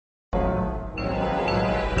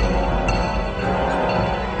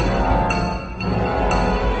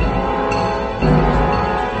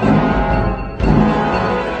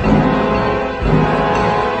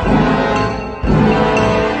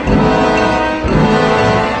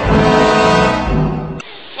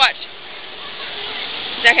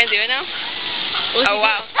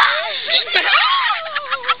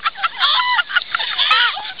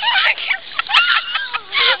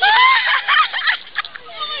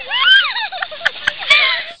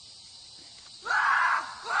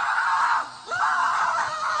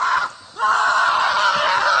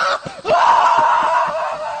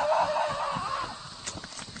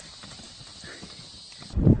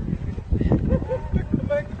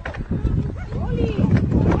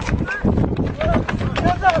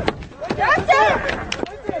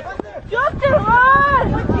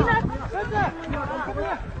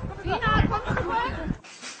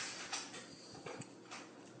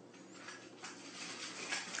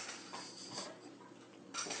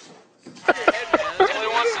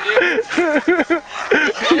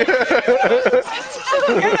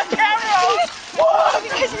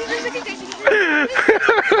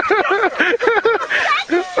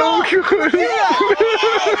Oh, good.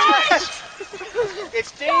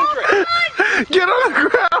 It's dangerous. Get on the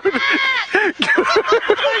ground.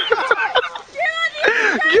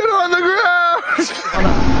 Get on the ground.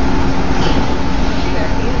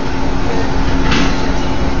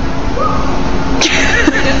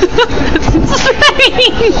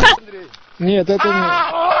 Нет, это не.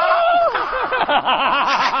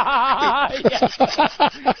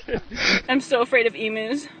 I'm so afraid of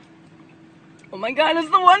emus. Oh my god, it's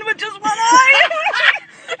the one with just one eye!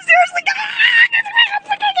 Seriously, get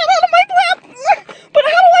out of my lap! But how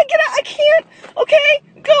do I get out? I can't! Okay,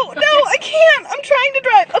 go! No, I can't! I'm trying to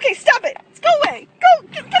drive! Okay, stop it! Go away! Go!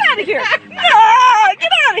 Get out of here! No!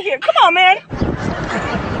 Get out of here! Come on, man!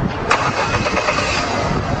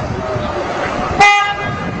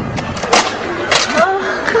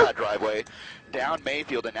 Driveway down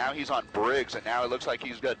Mayfield, and now he's on Briggs, and now it looks like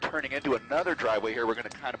he's turning into another driveway here. We're going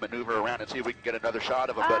to kind of maneuver around and see if we can get another shot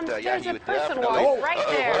of him. But yeah, he would definitely. Right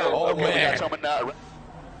there. Oh man! Someone, All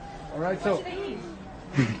right, so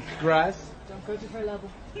grass. Don't go to her level.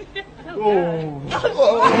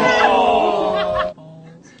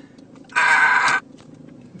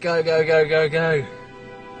 Go, go, go, go, go.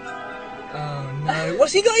 Oh no.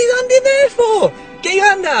 What's he got his hand in there for? Get your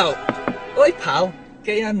hand out. Oi, pal.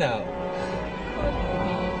 Get your hand out.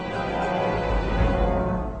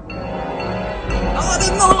 Oh,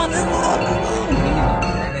 there's more, there's more, there's more. He's not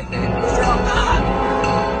doing anything. Stop that.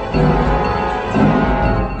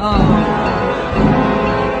 Oh.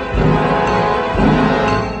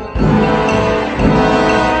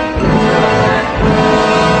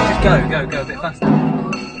 Just go, go, go a bit faster.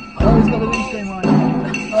 Oh, he's got the windscreen right.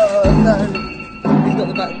 Oh no. He's got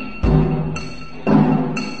the back.